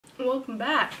Welcome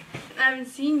back. I haven't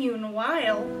seen you in a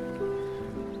while.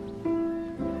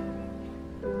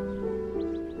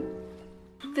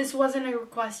 This wasn't a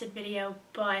requested video,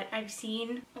 but I've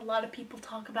seen a lot of people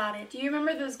talk about it. Do you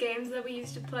remember those games that we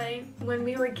used to play when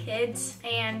we were kids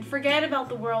and forget about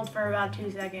the world for about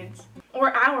 2 seconds?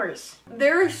 Or hours.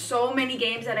 There are so many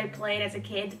games that I played as a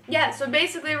kid. Yeah, so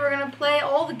basically we're gonna play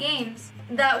all the games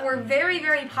that were very,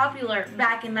 very popular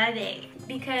back in my day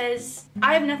because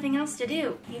I have nothing else to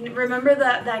do. You remember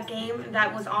that game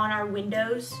that was on our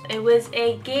Windows? It was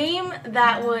a game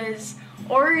that was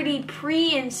already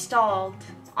pre-installed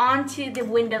onto the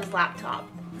Windows laptop.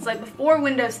 It's like before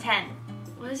Windows 10.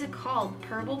 What is it called?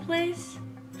 Purple Place?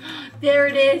 There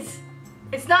it is.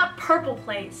 It's not Purple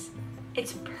Place.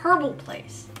 It's Purple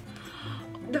Place.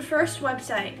 The first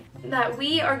website that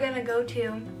we are gonna go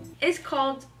to is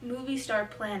called Movie Star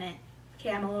Planet.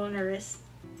 Okay, I'm a little nervous.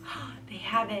 They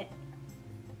have it.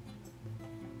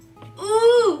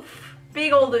 Oof!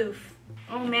 Big old oof.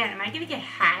 Oh man, am I gonna get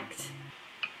hacked?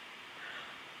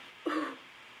 Ooh.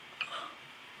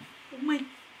 Oh my.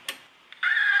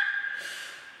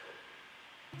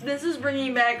 This is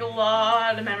bringing back a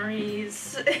lot of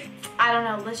memories. I don't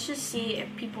know, let's just see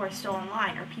if people are still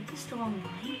online. Are people still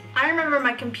online? I remember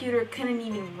my computer couldn't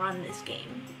even run this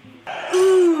game.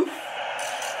 Ooh.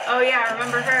 Oh yeah, I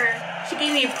remember her. She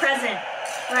gave me a present,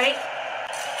 right?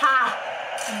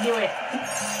 Ha! Knew it.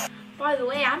 By the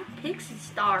way, I'm Pixie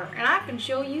Star, and I can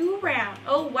show you around.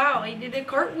 Oh wow, I did a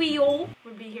cartwheel.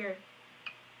 Would be here.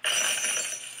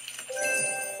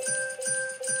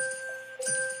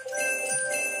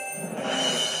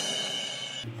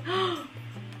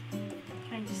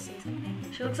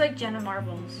 She looks like Jenna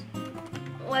Marbles.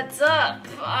 What's up?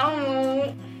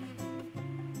 Oh.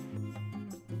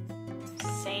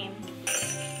 Same.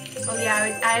 Oh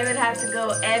yeah, I would have to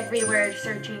go everywhere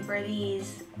searching for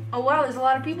these. Oh wow, there's a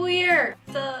lot of people here.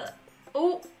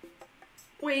 Oh,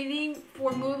 waiting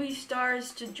for movie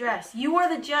stars to dress. You are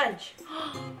the judge.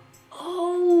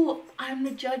 Oh, I'm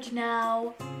the judge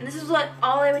now. And this is what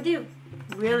all I would do.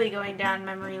 Really going down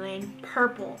memory lane.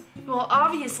 Purple. Well,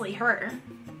 obviously her.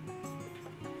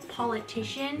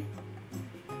 Politician.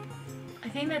 I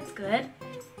think that's good.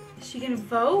 Is she gonna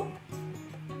vote?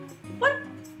 What?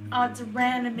 Oh, it's a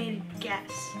randomated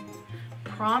guess.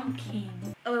 Prom king.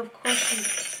 Oh, of course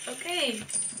she. Okay.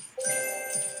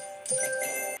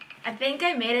 I think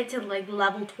I made it to like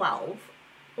level 12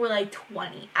 or like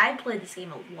 20. I played this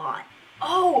game a lot.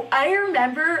 Oh, I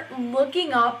remember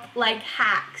looking up like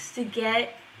hacks to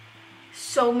get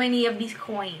so many of these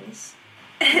coins.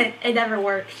 It never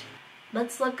worked.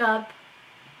 Let's look up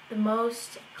the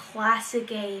most classic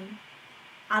game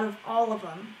out of all of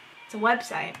them. It's a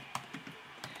website.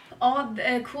 All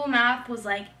the cool math was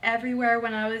like everywhere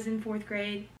when I was in 4th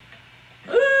grade.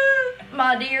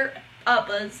 My dear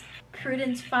uppas.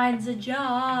 Prudence finds a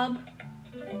job.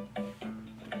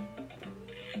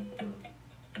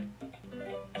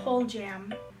 Whole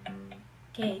jam.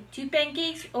 Okay, 2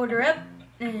 pancakes, order up.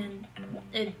 And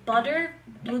butter,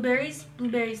 blueberries,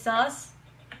 blueberry sauce.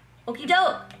 Okie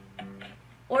doke.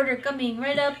 Order coming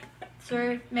right up,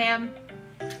 sir, ma'am.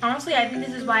 Honestly, I think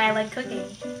this is why I like cooking.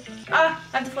 Ah,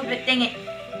 I have to flip it, dang it.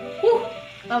 Whew,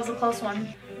 that was a close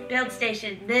one. Build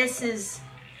station, this is...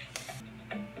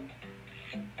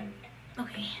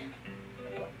 Okay.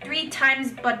 3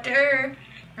 times butter.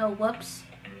 Oh, whoops.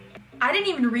 I didn't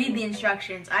even read the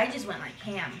instructions. I just went like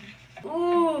ham.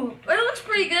 Ooh, it looks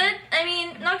pretty good. I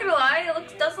mean, not gonna lie,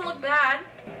 it doesn't look bad.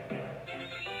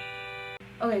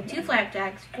 Okay, 2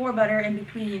 flapjacks, 4 butter in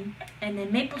between, and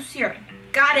then maple syrup.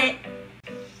 Got it!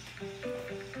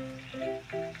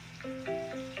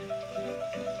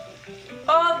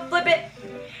 Oh, flip it!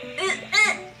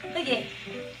 Okay.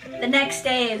 The next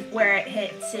day is where it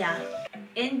hits, yeah.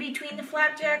 In between the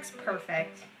flapjacks,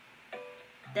 perfect.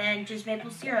 Then just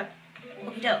maple syrup.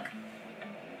 Okie doke.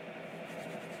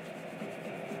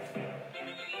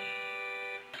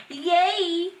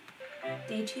 Yay!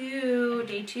 Day 2,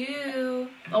 day 2.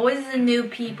 Always the new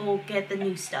people get the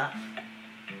new stuff.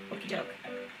 Okie doke.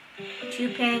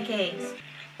 2 pancakes.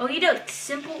 Okie doke,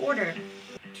 simple order.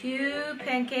 2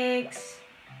 pancakes.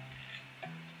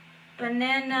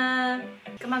 Banana.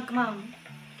 Come on, come on.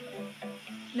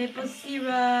 Maple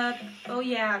syrup. Oh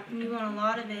yeah, you want a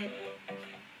lot of it.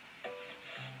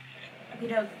 Okie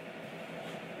doke.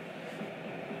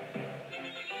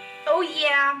 Oh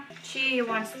yeah! She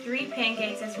wants 3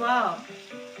 pancakes as well.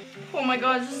 Oh my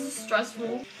god, this is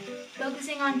stressful.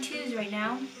 Focusing on 2s right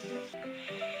now.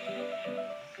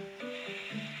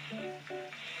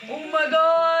 Oh my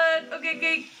god!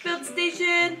 Okay, build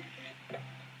station!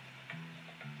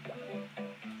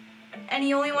 And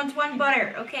he only wants 1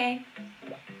 butter. Okay.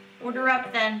 Order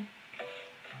up then.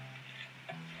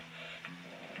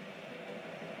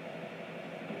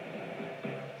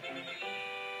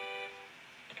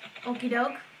 Okie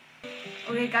doke.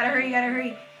 Okay, gotta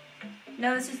hurry.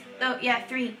 No, this is, oh, yeah,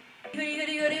 3.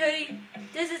 Hoodie.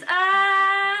 This is,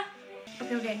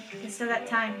 Okay, it's still that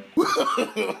time.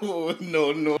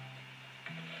 No.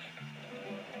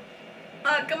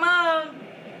 Come on.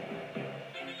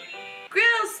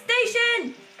 Grill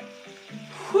station!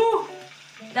 Whew,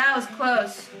 that was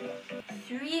close.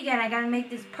 3 again, I gotta make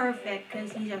this perfect,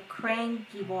 because he's a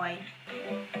cranky boy.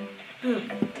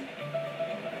 Boom.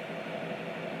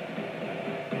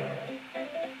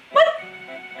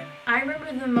 I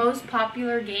remember the most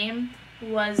popular game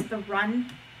was the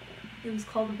Run. It was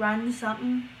called Run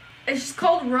something. It's just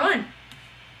called Run.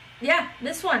 Yeah,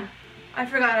 this one. I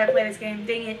forgot how to play this game.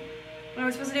 Dang it. What am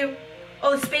I supposed to do?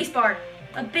 Oh, the space bar.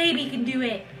 A baby can do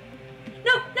it.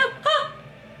 No. Ah!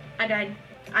 I died.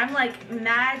 I'm like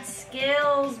mad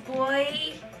skills,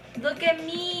 boy. Look at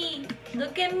me.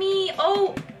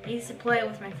 Oh, I used to play it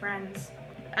with my friends.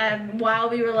 While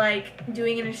we were like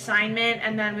doing an assignment,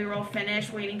 and then we were all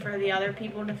finished waiting for the other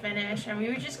people to finish, and we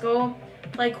would just go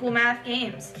play cool math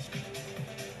games.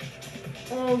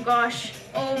 Oh gosh,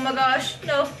 oh my gosh,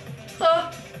 no.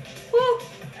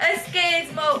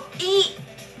 Escapemo, eat.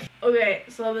 Okay,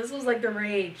 so this was like the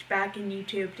rage back in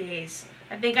YouTube days.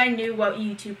 I think I knew what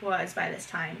YouTube was by this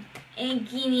time.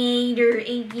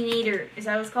 Inkinator. Is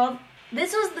that what it's called?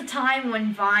 This was the time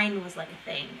when Vine was like a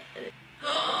thing.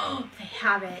 They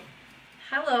have it.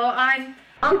 Hello, I'm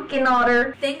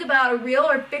Unkinator. Think about a real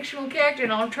or fictional character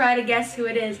and I'll try to guess who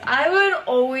it is. I would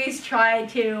always try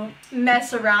to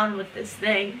mess around with this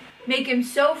thing. Make him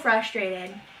so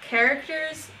frustrated.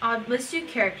 Characters, let's do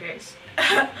characters.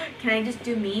 Can I just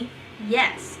do me?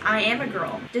 Yes, I am a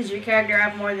girl. Does your character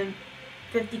have more than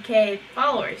 50k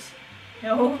followers?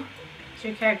 No. Is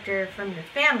your character from your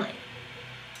family?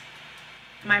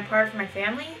 Am I part of my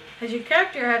family? Has your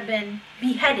character have been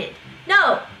beheaded?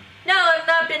 No, I've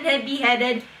not been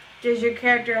beheaded. Does your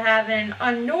character have an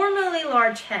abnormally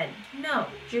large head? No.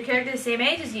 Is your character the same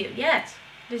age as you? Yes.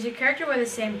 Does your character wear the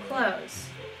same clothes?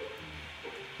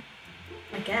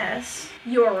 I guess.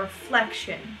 Your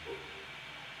reflection.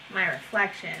 My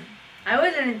reflection. I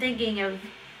wasn't thinking of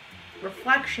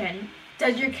reflection.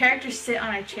 Does your character sit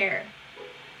on a chair?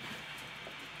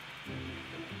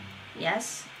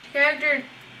 Yes. Character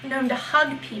known to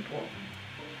hug people.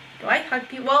 Do I hug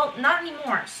people? Well, not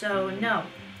anymore, so no.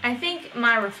 I think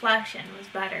my reflection was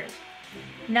better.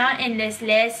 Not in this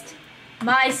list.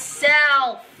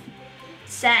 Myself.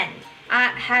 Send.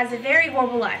 Has a very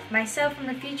horrible life. Myself from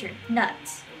the future.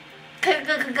 Nuts.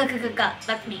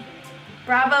 That's me.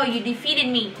 Bravo, you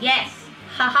defeated me. Yes.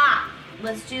 Haha.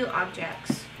 Let's do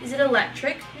objects. Is it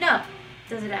electric? No.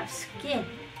 Does it have skin?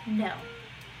 No.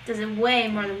 Does it weigh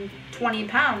more than 20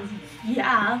 pounds?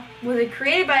 Yeah. Was it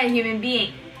created by a human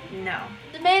being? No.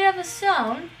 Is it made of a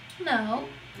stone? No.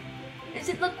 Is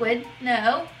it liquid?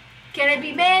 No. Can it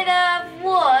be made of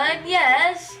wood?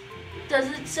 Yes. Does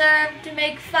it serve to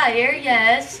make fire?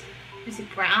 Yes. Is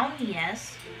it brown?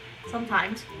 Yes.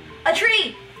 Sometimes. A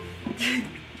tree!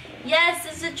 Yes,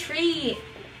 it's a tree.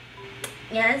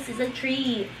 Yes, it's a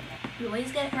tree. You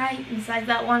always get it right. Besides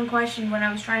that one question when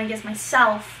I was trying to guess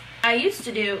myself. I used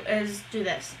to do is do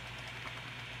this.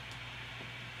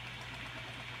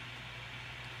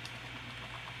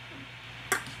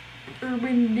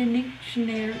 Urban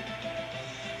Dictionary.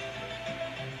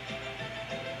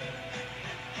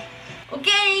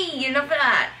 Okay, enough of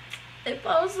that. They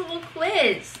posed a little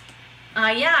quiz.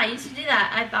 Yeah, I used to do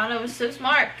that. I thought I was so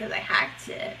smart because I hacked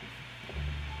it.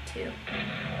 2.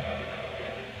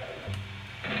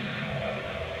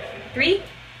 3.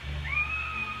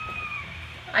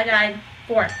 I died.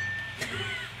 4.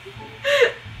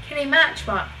 Can a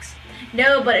matchbox?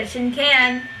 No, but a tin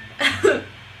can.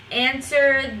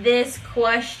 Answer this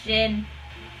question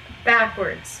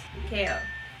backwards. KO.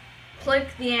 Click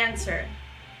the answer.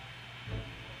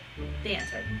 The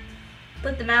answer.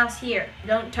 Put the mouse here.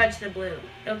 Don't touch the blue.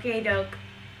 Okay, doke.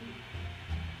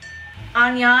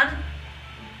 Onion.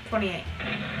 28.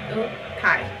 Oh,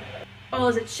 pie. Oh,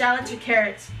 is it shallots or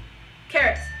carrots?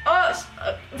 Carrots. Oh,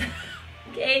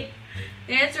 okay.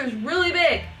 The answer is really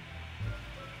big.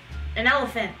 An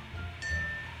elephant.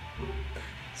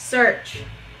 Search.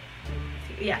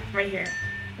 Yeah, right here.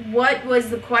 What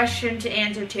was the question to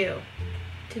answer to?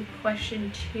 To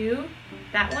question 2?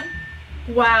 That one?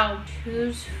 Wow.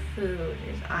 Choose food.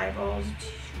 Is eyeballs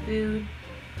food?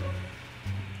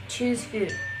 Choose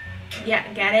food.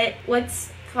 Yeah, get it? What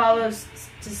follows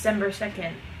December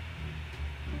 2nd?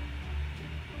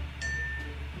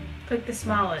 Pick the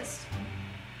smallest.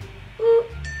 Ooh.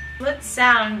 What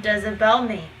sound does a bell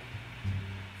make?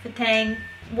 Fatang.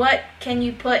 What can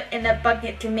you put in a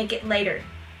bucket to make it lighter?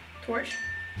 Torch?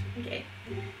 Okay.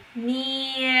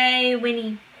 Nee,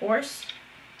 Winnie. Horse?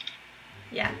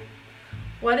 Yeah.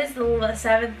 What is the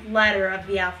 7th letter of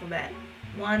the alphabet?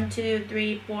 1, 2,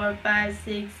 3, 4, 5,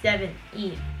 6, 7.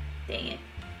 E. Dang it.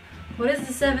 What is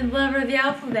the 7th letter of the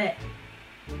alphabet?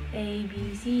 A,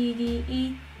 B, C, D,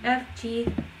 E, F, G.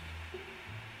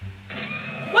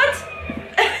 What?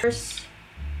 Verse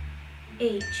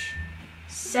H.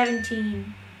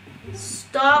 17.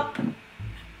 Stop.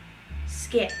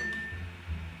 Skip.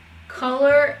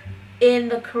 Color in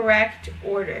the correct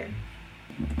order.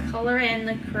 Color in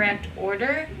the correct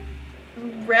order.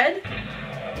 Red.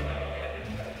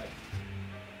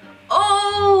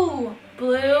 Oh!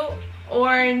 Blue,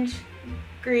 orange,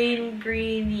 green,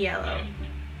 green, yellow.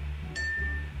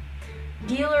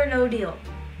 Deal or no deal?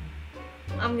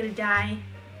 I'm gonna die.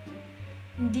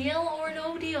 Deal or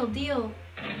no deal? Deal.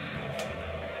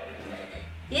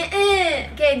 Yeah.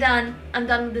 Okay, done. I'm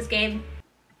done with this game.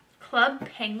 Club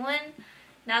Penguin?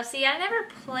 Now see, I never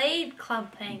played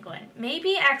Club Penguin.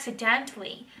 Maybe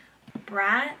accidentally.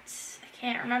 Brats? I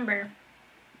can't remember.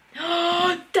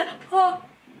 Oh,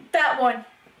 that one.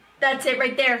 That's it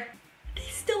right there. They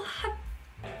still have...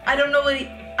 I don't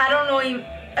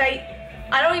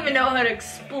even know how to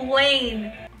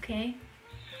explain. Okay.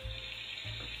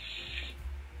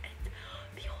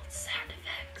 The old sound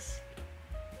effects.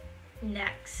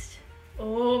 Next.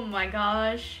 Oh my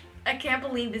gosh. I can't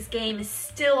believe this game is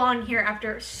still on here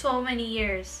after so many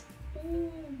years.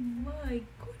 Oh my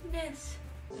goodness.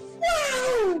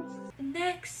 Wow.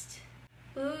 Next.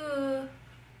 Ooh.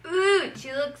 Ooh,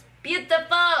 she looks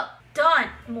beautiful. Done.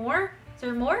 More? Is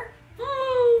there more?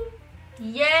 Oh.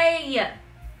 Yay.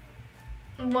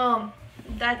 Well,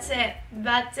 that's it.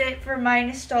 That's it for my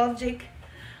nostalgic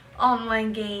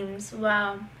online games.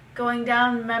 Wow. Going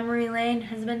down memory lane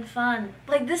has been fun.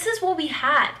 Like, this is what we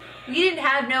had. We didn't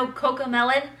have no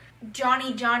Cocomelon,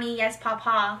 Johnny, Yes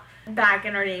Papa back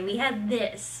in our day. We had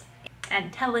this,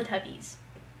 and Teletubbies,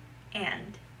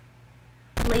 and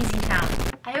Lazy Town.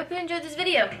 I hope you enjoyed this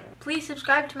video. Please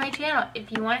subscribe to my channel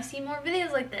if you want to see more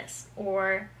videos like this.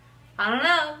 Or, I don't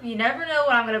know, you never know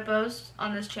what I'm going to post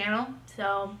on this channel.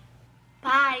 So,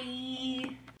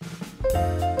 bye!